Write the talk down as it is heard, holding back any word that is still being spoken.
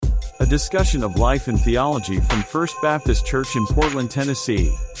a discussion of life and theology from First Baptist Church in Portland,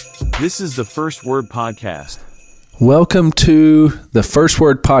 Tennessee. This is the First Word Podcast. Welcome to the First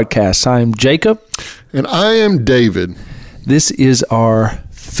Word Podcast. I'm Jacob. And I am David. This is our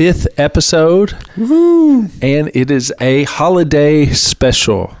 5th episode, and it is a holiday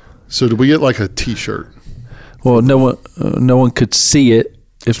special. So do we get like a T-shirt? Well, no one could see it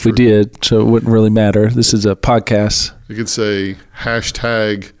if we did, so it wouldn't really matter. This is a podcast. You could say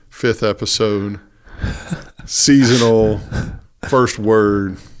hashtag 5th episode, seasonal, first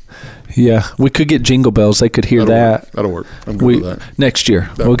word. Yeah, we could get jingle bells. They could hear that. That'll work. I'm good with that. Next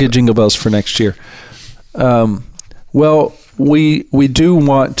year. We'll get jingle bells for next year. Well, we do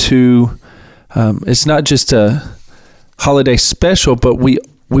want to, it's not just a holiday special, but we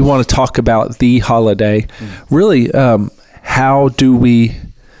want to talk about the holiday. Really, how do we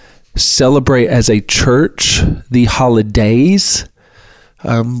celebrate as a church the holidays?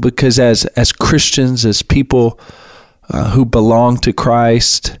 Because as Christians, as people who belong to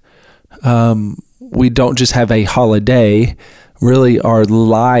Christ, we don't just have a holiday. Really, our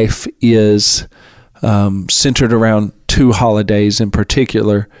life is centered around two holidays in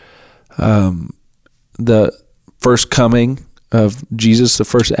particular. The first coming of Jesus, the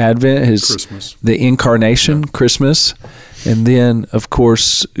first Advent, is Christmas. The incarnation, Christmas. And then, of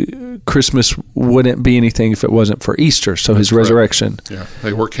course, Christmas wouldn't be anything if it wasn't for Easter, so his resurrection. Yeah,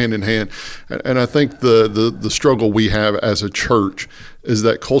 they work hand in hand. And I think the struggle we have as a church is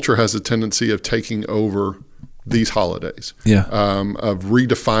that culture has a tendency of taking over these holidays, of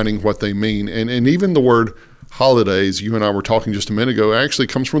redefining what they mean. And even the word holidays, you and I were talking just a minute ago, actually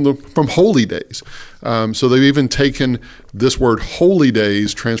comes from holy days. So they've even taken this word holy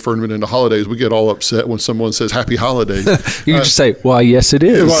days, transferred it into holidays. We get all upset when someone says happy holidays. You just say, well, yes, it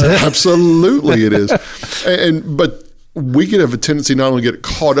is. Well, absolutely it is. But we could have a tendency not only get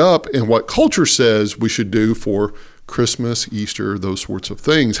caught up in what culture says we should do for Christmas, Easter, those sorts of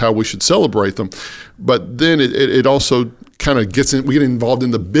things, how we should celebrate them. But then it also kind of we get involved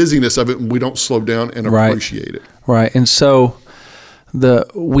in the busyness of it, and we don't slow down and appreciate it. Right. And so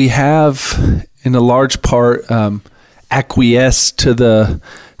we have, in a large part, acquiesced to the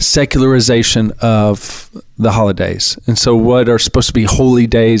secularization of the holidays. And so what are supposed to be holy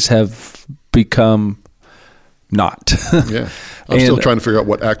days have become not. Yeah. I'm still trying to figure out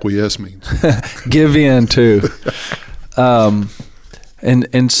what acquiesce means. Give in to.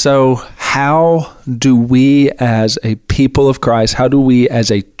 And so how do we as a people of Christ, how do we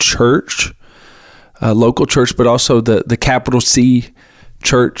as a church, a local church, but also the capital C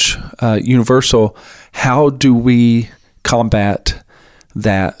church, universal, how do we combat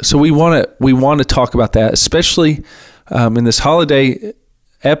that? So we want to talk about that, especially in this holiday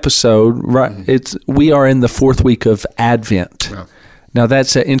episode, right? We are in the 4th week of Advent. Yeah. Now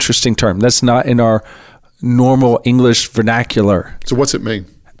that's an interesting term. That's not in our normal English vernacular. So what's it mean?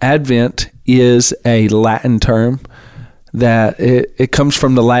 Advent is a Latin term that it comes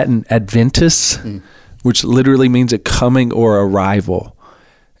from the Latin adventus, which literally means a coming or arrival.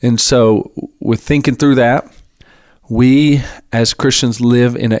 And so with thinking through that, we as Christians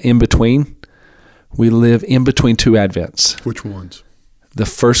live in an in-between. We live in between two Advents. Which ones? The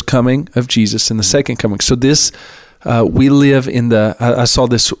first coming of Jesus and the second coming. So this, we live in I saw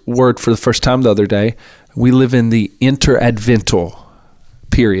this word for the first time the other day. We live in the interadvental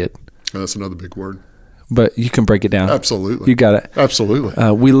period. Oh, that's another big word. But you can break it down. Absolutely. You got it.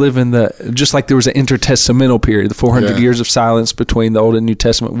 Absolutely. We live in just like there was an intertestamental period, the 400 years of silence between the Old and New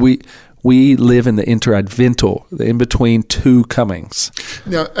Testament. We live in the interadvental, the in-between two comings.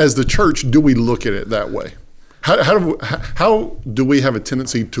 Now, as the church, do we look at it that way? How do we have a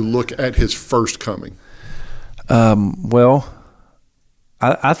tendency to look at his first coming? Well,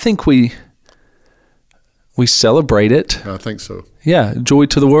 I think we celebrate it. I think so. Yeah, joy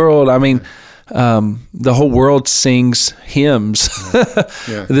to the world. I mean, the whole world sings hymns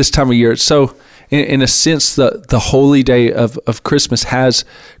this time of year. So in a sense, the holy day of Christmas has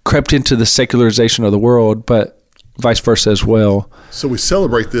crept into the secularization of the world, but vice versa as well. So we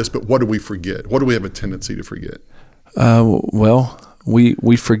celebrate this, but what do we forget? What do we have a tendency to forget? Well,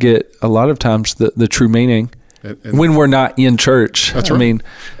 we forget a lot of times the true meaning. And when we're not in church. That's right. I mean,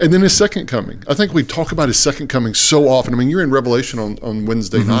 and then his second coming. I think we talk about his second coming so often. I mean, you're in Revelation on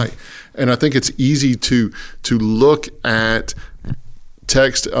Wednesday night, and I think it's easy to look at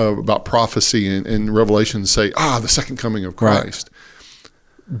text about prophecy in Revelation and say, the second coming of Christ.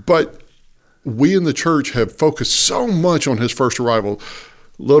 Right. But we in the church have focused so much on his first arrival.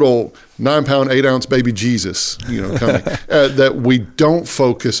 Little 9-pound, 8-ounce baby Jesus, coming, that we don't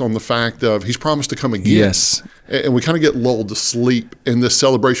focus on the fact of he's promised to come again. Yes. And we kind of get lulled to sleep in this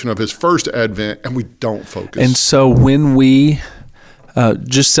celebration of his first advent, and we don't focus. And so when we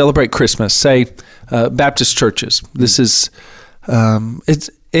just celebrate Christmas, say Baptist churches, this is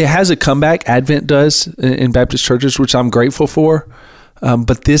it has a comeback. Advent does in Baptist churches, which I'm grateful for.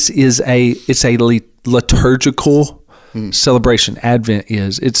 But this is a liturgical celebration. Advent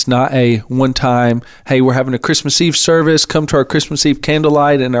is. It's not a one-time, hey, we're having a Christmas Eve service, come to our Christmas Eve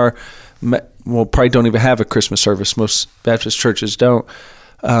candlelight, and probably don't even have a Christmas service. Most Baptist churches don't.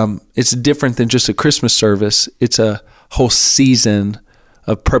 It's different than just a Christmas service. It's a whole season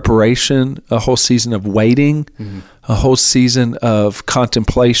of preparation, a whole season of waiting, a whole season of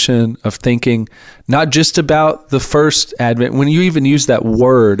contemplation, of thinking, not just about the first Advent. When you even use that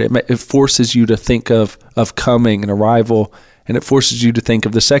word, it forces you to think of coming and arrival, and it forces you to think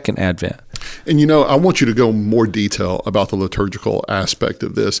of the second Advent. And I want you to go more detail about the liturgical aspect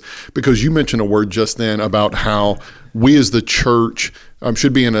of this, because you mentioned a word just then about how we as the church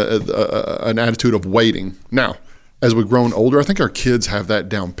should be in an attitude of waiting. Now, as we've grown older, I think our kids have that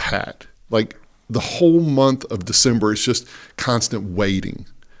down pat. Like the whole month of December is just constant waiting.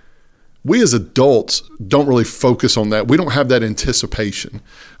 We as adults don't really focus on that. We don't have that anticipation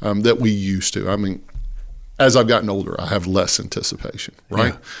that we used to. I mean, as I've gotten older, I have less anticipation,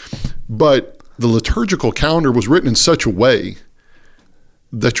 right? Yeah. But the liturgical calendar was written in such a way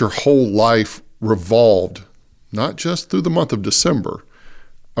that your whole life revolved, not just through the month of December,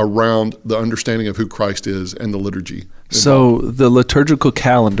 around the understanding of who Christ is and the liturgy. So the liturgical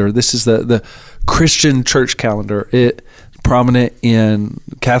calendar, this is the Christian church calendar. It prominent in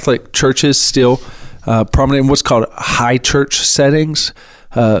Catholic churches, still prominent in what's called high church settings.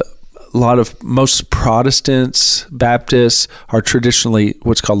 Most Protestants, Baptists are traditionally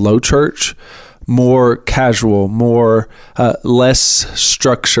what's called low church, more casual, more less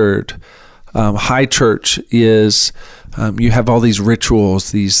structured. High church is you have all these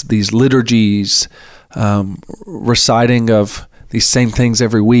rituals, these liturgies, reciting of these same things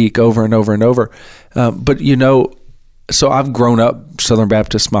every week over and over and over. But so I've grown up Southern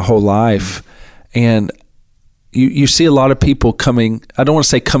Baptist my whole life, and you see a lot of people coming, I don't want to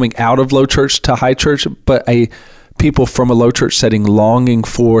say coming out of low church to high church, but people from a low church setting longing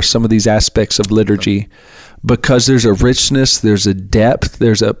for some of these aspects of liturgy, because there's a richness, there's a depth,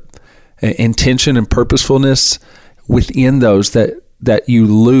 there's a intention and purposefulness within those that you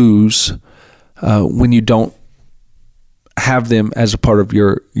lose when you don't have them as a part of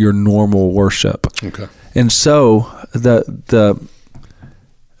your normal worship. Okay. And so the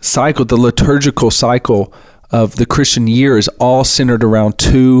cycle, the liturgical cycle of the Christian year is all centered around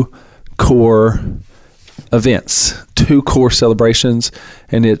two core events, two core celebrations,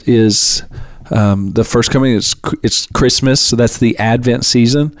 and it is the first coming it's Christmas, so that's the Advent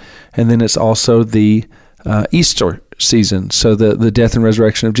season, and then it's also the Easter season, so the death and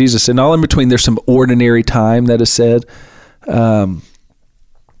resurrection of Jesus. And all in between, there's some ordinary time that is said,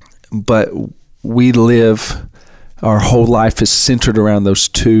 but we live, our whole life is centered around those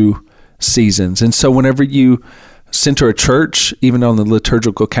two seasons. And so whenever you center a church, even on the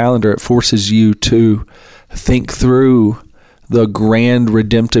liturgical calendar, it forces you to think through the grand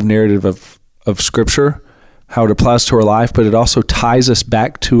redemptive narrative of Scripture, how it applies to our life, but it also ties us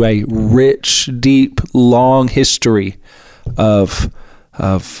back to a rich, deep, long history of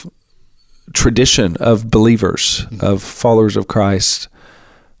tradition of believers, of followers of Christ.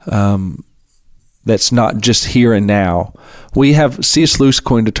 That's not just here and now. We have, C.S. Lewis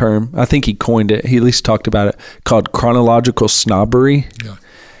coined a term, I think he coined it, he at least talked about it, called chronological snobbery. Yeah.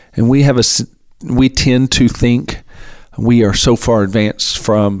 And we tend to think we are so far advanced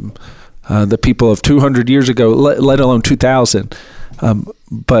from the people of 200 years ago, let alone 2000.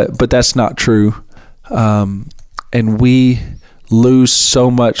 But that's not true. And we lose so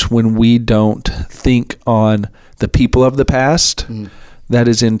much when we don't think on the people of the past. That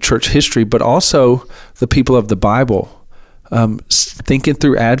is in church history, but also the people of the Bible. Thinking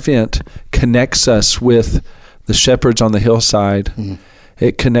through Advent connects us with the shepherds on the hillside.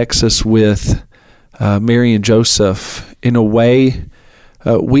 It connects us with Mary and Joseph in a way.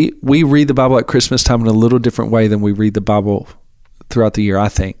 We read the Bible at Christmas time in a little different way than we read the Bible throughout the year, I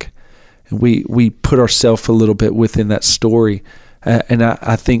think. And we put ourselves a little bit within that story. And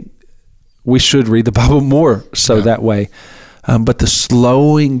I think we should read the Bible more so that way. But the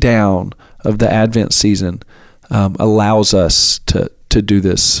slowing down of the Advent season allows us to do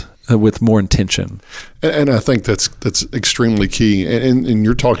this with more intention. And I think that's extremely key. And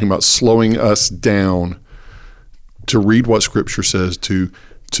you're talking about slowing us down to read what Scripture says, to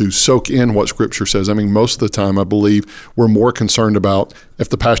soak in what Scripture says. I mean, most of the time, I believe we're more concerned about if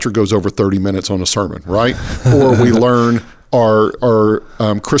the pastor goes over 30 minutes on a sermon, right? Or we learn our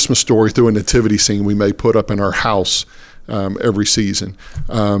Christmas story through a nativity scene we may put up in our house every season.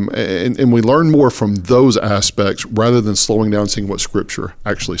 And we learn more from those aspects rather than slowing down and seeing what Scripture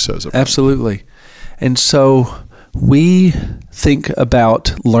actually says about Absolutely. And so we think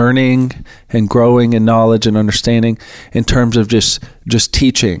about learning and growing in knowledge and understanding in terms of just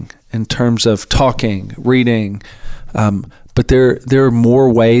teaching, in terms of talking, reading. But there are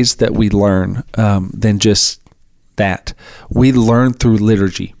more ways that we learn than just that. We learn through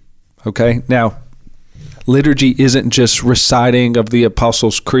liturgy. Okay? Now, liturgy isn't just reciting of the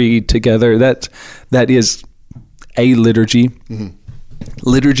Apostles' Creed together. That is a liturgy. Mm-hmm.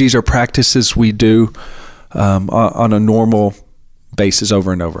 Liturgies are practices we do on a normal basis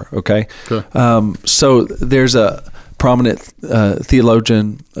over and over, okay? So there's a prominent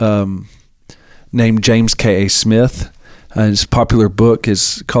theologian named James K.A. Smith. His popular book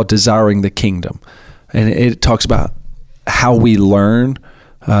is called Desiring the Kingdom. And it talks about how we learn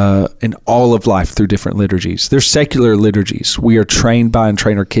in all of life through different liturgies. There's secular liturgies we are trained by and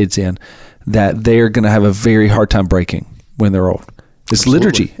train our kids in that they're going to have a very hard time breaking when they're old. It's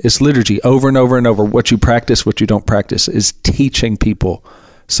liturgy. It's liturgy over and over and over. What you practice, what you don't practice is teaching people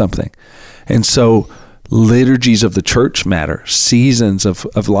something. And so liturgies of the church matter, seasons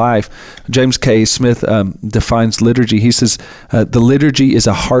of life. James K. Smith defines liturgy. He says, the liturgy is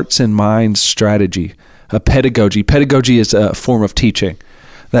a hearts and minds strategy, a pedagogy. Pedagogy is a form of teaching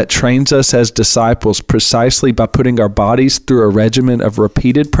that trains us as disciples precisely by putting our bodies through a regimen of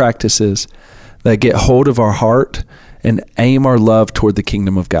repeated practices that get hold of our heart and aim our love toward the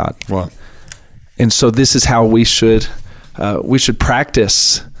kingdom of God. Wow. And so this is how we should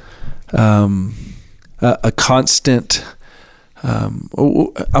practice a constant,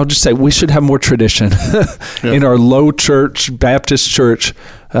 I'll just say we should have more tradition. In our low church, Baptist church,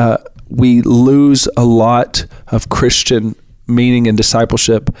 we lose a lot of Christian meaning and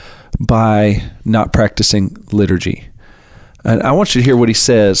discipleship by not practicing liturgy. And I want you to hear what he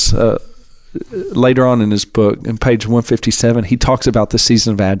says later on in his book, in page 157, he talks about the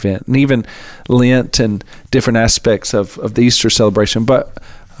season of Advent and even Lent and different aspects of the Easter celebration. But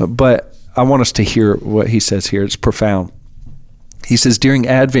I want us to hear what he says here. It's profound. He says, during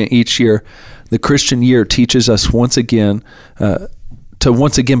Advent each year, the Christian year teaches us to once again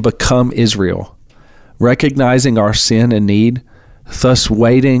become Israel, recognizing our sin and need, thus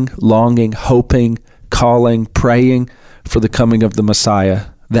waiting, longing, hoping, calling, praying for the coming of the Messiah,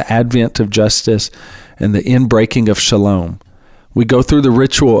 the advent of justice, and the inbreaking of shalom. We go through the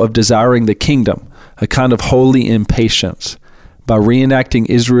ritual of desiring the kingdom, a kind of holy impatience, by reenacting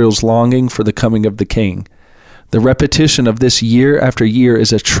Israel's longing for the coming of the king. The repetition of this year after year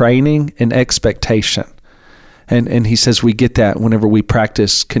is a training and expectation. And he says we get that whenever we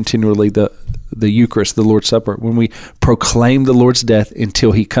practice continually the Eucharist, the Lord's Supper, when we proclaim the Lord's death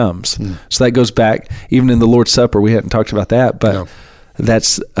until he comes. So that goes back, even in the Lord's Supper, we hadn't talked about that, but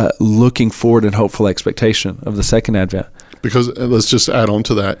that's looking forward in hopeful expectation of the second advent. Because let's just add on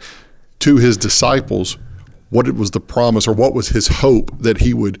to that. To his disciples, what it was the promise, or what was his hope that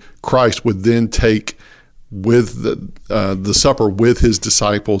Christ would then take with the supper with his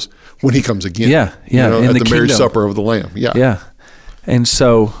disciples when he comes again. Yeah. At the marriage supper of the Lamb. Yeah. And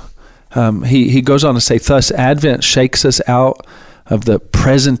so he goes on to say, thus Advent shakes us out of the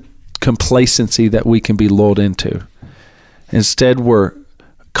present complacency that we can be lulled into. Instead, we're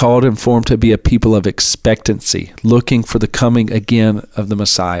called and formed to be a people of expectancy, looking for the coming again of the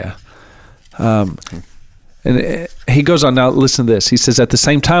Messiah. And he goes on, now listen to this. He says, at the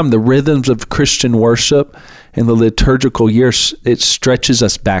same time, the rhythms of Christian worship and the liturgical year, it stretches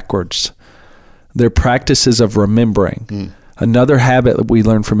us backwards. They're practices of remembering. Another habit that we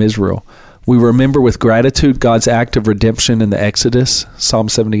learn from Israel. We remember with gratitude God's act of redemption in the Exodus, Psalm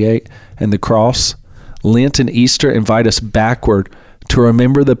 78, and the cross. Lent and Easter invite us backward to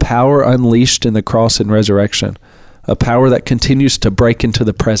remember the power unleashed in the cross and resurrection, a power that continues to break into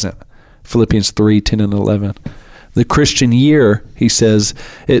the present. Philippians 3, 10 and 11. The Christian year, he says,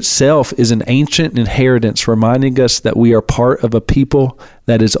 itself is an ancient inheritance reminding us that we are part of a people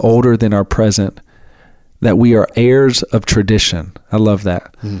that is older than our present, that we are heirs of tradition. I love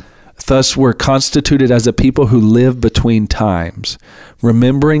that. Thus, we're constituted as a people who live between times,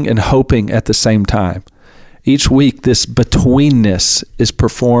 remembering and hoping at the same time. Each week, this betweenness is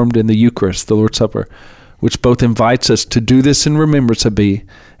performed in the Eucharist, the Lord's Supper, which both invites us to do this in remembrance of me,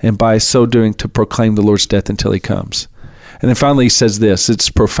 and by so doing to proclaim the Lord's death until he comes. And then finally he says this, it's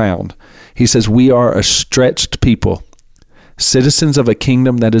profound. He says, we are a stretched people, citizens of a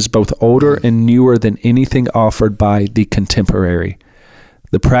kingdom that is both older and newer than anything offered by the contemporary.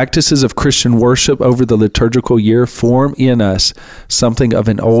 The practices of Christian worship over the liturgical year form in us something of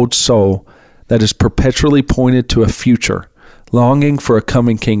an old soul that is perpetually pointed to a future, longing for a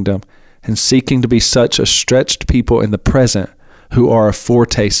coming kingdom, and seeking to be such a stretched people in the present who are a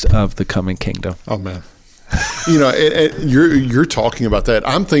foretaste of the coming kingdom. Oh, man. You're talking about that.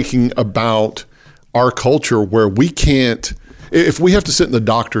 I'm thinking about our culture where we can't, if we have to sit in the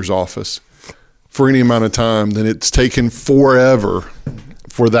doctor's office for any amount of time, then it's taken forever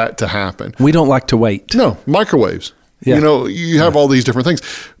for that to happen. We don't like to wait. No, microwaves. Yeah. You have all these different things.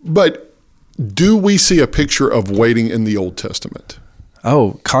 But do we see a picture of waiting in the Old Testament?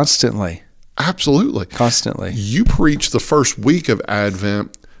 Oh, constantly. Absolutely. Constantly. You preached the first week of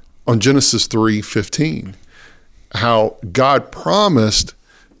Advent on Genesis 3:15, how God promised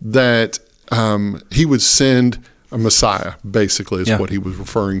that he would send a Messiah, basically, is what he was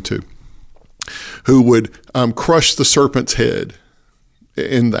referring to, who would crush the serpent's head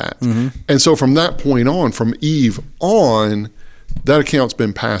in that. Mm-hmm. And so from that point on, from Eve on, that account's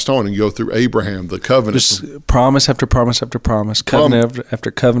been passed on, and you go through Abraham, the covenant. Just promise after promise after promise, covenant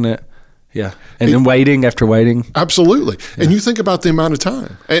after covenant. Yeah. And then waiting after waiting. Absolutely. Yeah. And you think about the amount of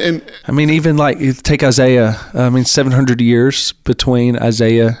time. And I mean, even like take Isaiah, 700 years between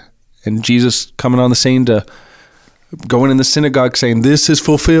Isaiah and Jesus coming on the scene to going in the synagogue saying, this is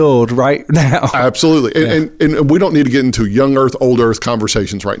fulfilled right now. Absolutely. And we don't need to get into young earth, old earth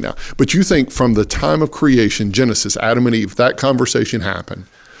conversations right now. But you think from the time of creation, Genesis, Adam and Eve, that conversation happened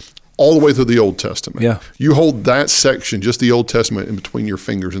all the way through the Old Testament. Yeah. You hold that section, just the Old Testament, in between your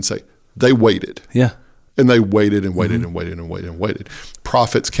fingers and say, they waited. Yeah. And they waited and waited and waited and waited and waited.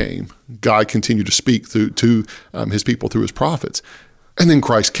 Prophets came. God continued to speak to his people through his prophets. And then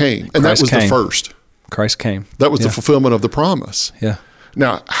Christ came. And that was the first. Christ came. That was the fulfillment of the promise. Yeah.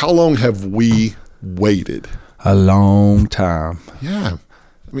 Now, how long have we waited? A long time. Yeah.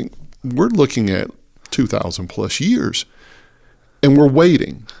 I mean, we're looking at 2,000 plus years, and we're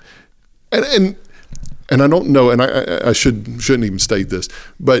waiting. And I don't know, and I shouldn't even state this,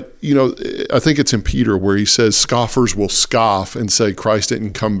 but I think it's in Peter where he says scoffers will scoff and say Christ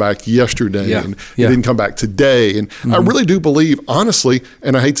didn't come back yesterday and he didn't come back today. And I really do believe, honestly,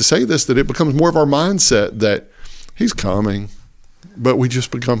 and I hate to say this, that it becomes more of our mindset that he's coming, but we just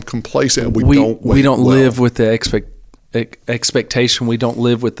become complacent and we don't wait. We don't live with the expectation. We don't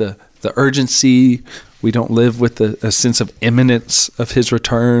live with the urgency. We don't live with a sense of imminence of his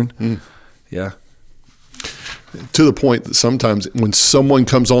return. Yeah. To the point that sometimes when someone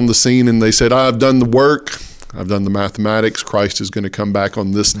comes on the scene and they said, I've done the work, I've done the mathematics, Christ is going to come back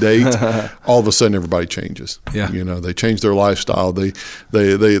on this date, all of a sudden everybody changes. Yeah. They change their lifestyle. They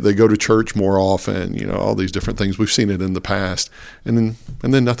go to church more often, all these different things. We've seen it in the past. And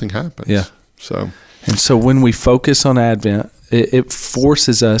then nothing happens. Yeah. So when we focus on Advent, it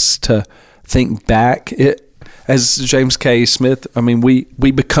forces us to think back. As James K. Smith,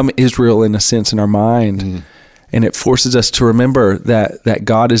 we become Israel in a sense in our mind. And it forces us to remember that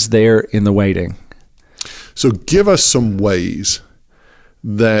God is there in the waiting. So give us some ways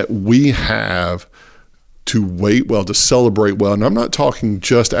that we have to wait well, to celebrate well. And I'm not talking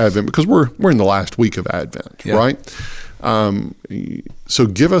just Advent, because we're in the last week of Advent, right? So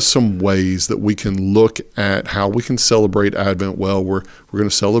give us some ways that we can look at how we can celebrate Advent well. We're going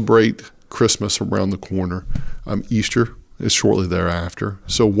to celebrate Christmas around the corner. Easter is shortly thereafter.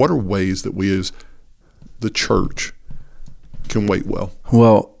 So what are ways that we as the church can wait well?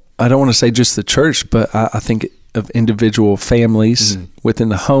 Well, I don't want to say just the church, but I think of individual families within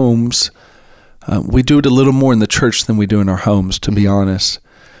the homes. We do it a little more in the church than we do in our homes, to be honest.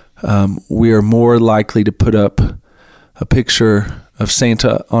 We are more likely to put up a picture of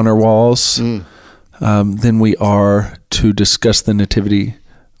Santa on our walls than we are to discuss the nativity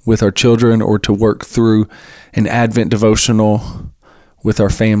with our children or to work through an Advent devotional with our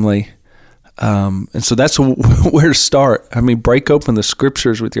family. And so that's where to start. Break open the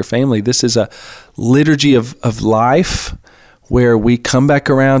scriptures with your family. This is a liturgy of life where we come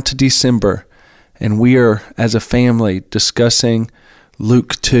back around to December and we are, as a family, discussing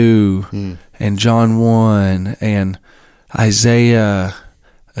Luke 2 and John 1 and Isaiah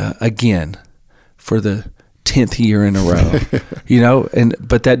again for the 10th year in a row,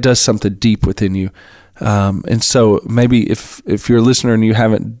 but that does something deep within you. And so maybe if you're a listener and you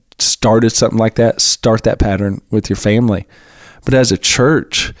haven't started something like that, start that pattern with your family. But as a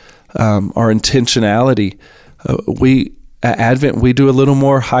church, our intentionality, at Advent, we do a little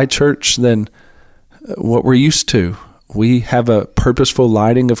more high church than what we're used to. We have a purposeful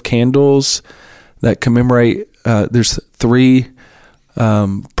lighting of candles that commemorate there's 3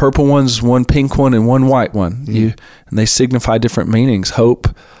 purple ones, 1 pink one, and 1 white one. And they signify different meanings: hope,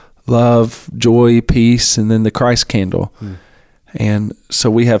 love, joy, peace, and then the Christ candle. And so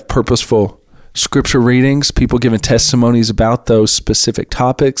we have purposeful scripture readings, people giving testimonies about those specific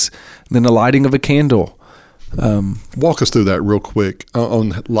topics, and then the lighting of a candle. Walk us through that real quick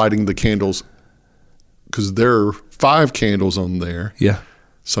on lighting the candles, because there are 5 candles on there. Yeah.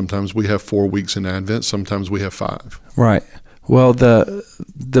 Sometimes we have 4 weeks in Advent. Sometimes we have 5. Right. Well, the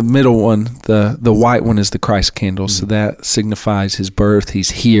middle one, the white one, is the Christ candle. So that signifies his birth.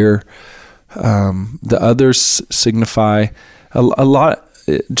 He's here. The others signify a lot,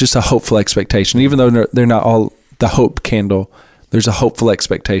 just a hopeful expectation. Even though they're not all the hope candle, there's a hopeful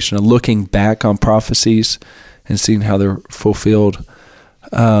expectation, a looking back on prophecies and seeing how they're fulfilled.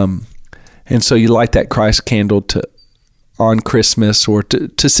 And so you light that Christ candle on Christmas or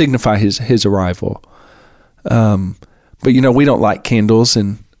to signify his arrival. But, we don't light candles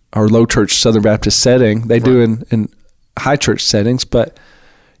in our low church Southern Baptist setting. They do in high church settings, but,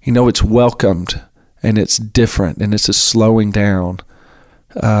 it's welcomed and it's different and it's a slowing down,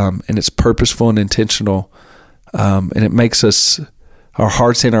 and it's purposeful and intentional. And it makes our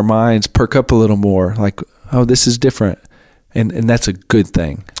hearts and our minds perk up a little more, like, oh, this is different. And that's a good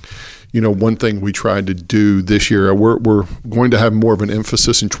thing. One thing we tried to do this year, we're going to have more of an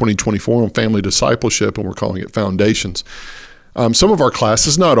emphasis in 2024 on family discipleship, and we're calling it Foundations. Some of our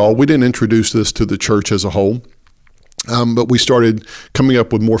classes, not all, we didn't introduce this to the church as a whole, but we started coming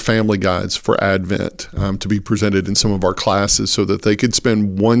up with more family guides for Advent to be presented in some of our classes so that they could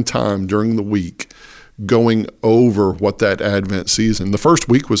spend one time during the week going over what that Advent season. The first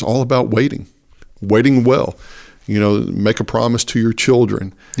week was all about waiting well. Make a promise to your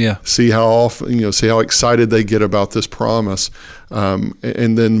children. Yeah. See how often, see how excited they get about this promise.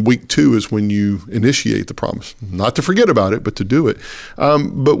 And then week 2 is when you initiate the promise. Not to forget about it, but to do it.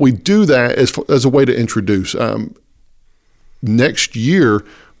 But we do that as a way to introduce. Next year,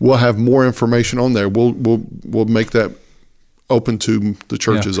 we'll have more information on there. We'll make that open to the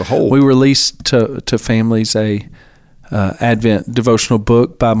church as a whole. We released to families a Advent devotional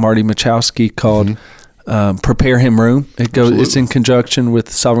book by Marty Machowski called Prepare Him Room. It's in conjunction with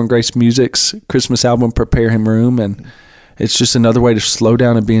Sovereign Grace Music's Christmas album, Prepare Him Room, and it's just another way to slow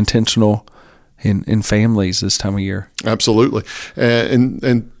down and be intentional in families this time of year. Absolutely.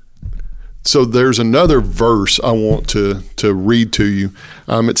 And so there's another verse I want to read to you.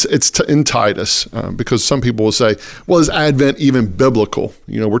 It's in Titus, because some people will say, well, is Advent even biblical?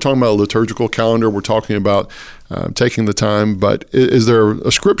 We're talking about a liturgical calendar. We're talking about taking the time, but is there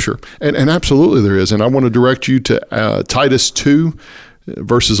a scripture? And absolutely there is. And I want to direct you to Titus 2,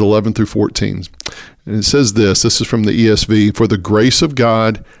 verses 11 through 14. And it says this is from the ESV: "For the grace of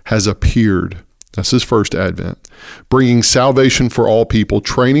God has appeared." That's his first advent, bringing salvation for all people,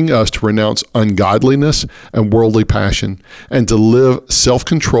 training us to renounce ungodliness and worldly passion, and to live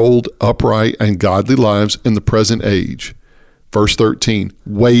self-controlled, upright, and godly lives in the present age. Verse 13,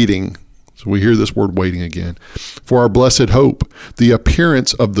 waiting. So we hear this word waiting again. For our blessed hope, the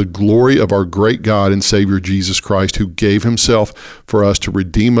appearance of the glory of our great God and Savior Jesus Christ, who gave himself for us to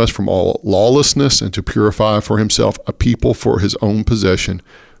redeem us from all lawlessness and to purify for himself a people for his own possession,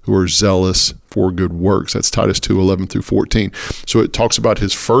 who are zealous for good works. That's Titus 2, 11 through 14. So it talks about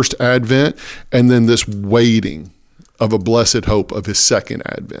his first advent and then this waiting of a blessed hope of his second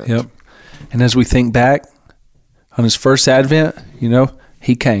advent. Yep. And as we think back on his first advent,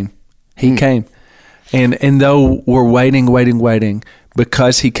 he came. He came. And though we're waiting,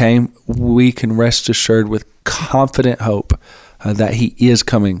 because he came, we can rest assured with confident hope that he is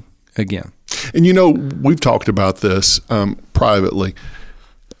coming again. And we've talked about this privately.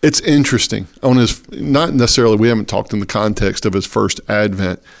 It's interesting on his, not necessarily, we haven't talked in the context of his first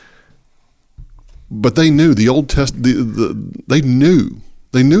advent, but they knew the Old Testament, they knew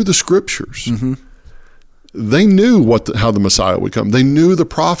the scriptures. Mm-hmm. They knew how the Messiah would come. They knew the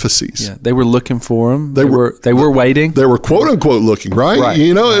prophecies. Yeah, they were looking for him. They were waiting. They were quote unquote looking, right?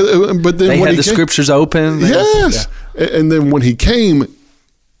 But then they when had the scriptures open. Yes. And then when he came,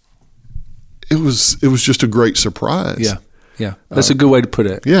 it was just a great surprise. Yeah. Yeah, that's a good way to put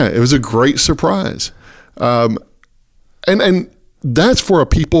it. Yeah, it was a great surprise. And that's for a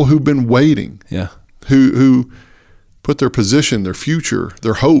people who've been waiting. Yeah. Who put their position, their future,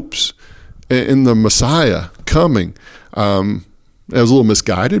 their hopes in the Messiah coming. It was a little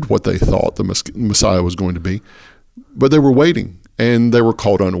misguided what they thought the Messiah was going to be, but they were waiting and they were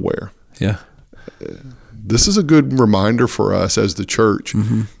caught unaware. Yeah. This is a good reminder for us as the church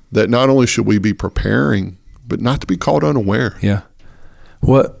that not only should we be preparing, but not to be caught unaware. Yeah.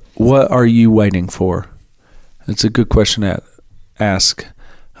 What are you waiting for? It's a good question to ask.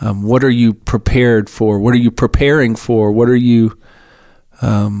 What are you prepared for? What are you preparing for? What are you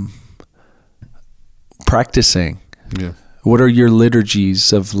practicing? Yeah. What are your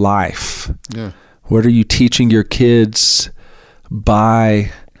liturgies of life? Yeah. What are you teaching your kids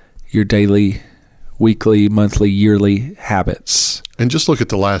by your daily, weekly, monthly, yearly habits? And just look at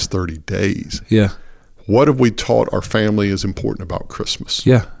the last 30 days. Yeah. What have we taught our family is important about Christmas?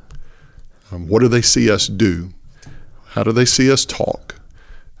 Yeah. What do they see us do? How do they see us talk?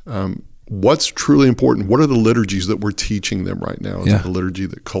 What's truly important? What are the liturgies that we're teaching them right now? Is it the liturgy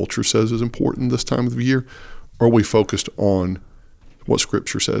that culture says is important this time of the year? Or are we focused on what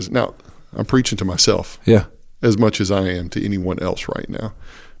Scripture says? Now, I'm preaching to myself as much as I am to anyone else right now,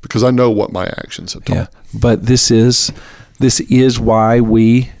 because I know what my actions have taught. Yeah. But this is why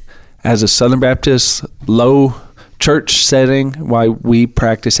we, as a Southern Baptist low church setting, why we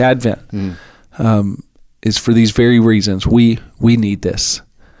practice Advent, is for these very reasons. We need this.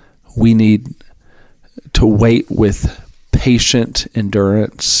 We need to wait with patient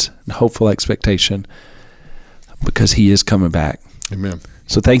endurance and hopeful expectation, because he is coming back. Amen.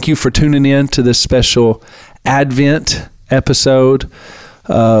 So thank you for tuning in to this special Advent episode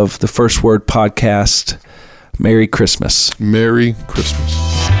of the First Word podcast. Merry Christmas. Merry Christmas.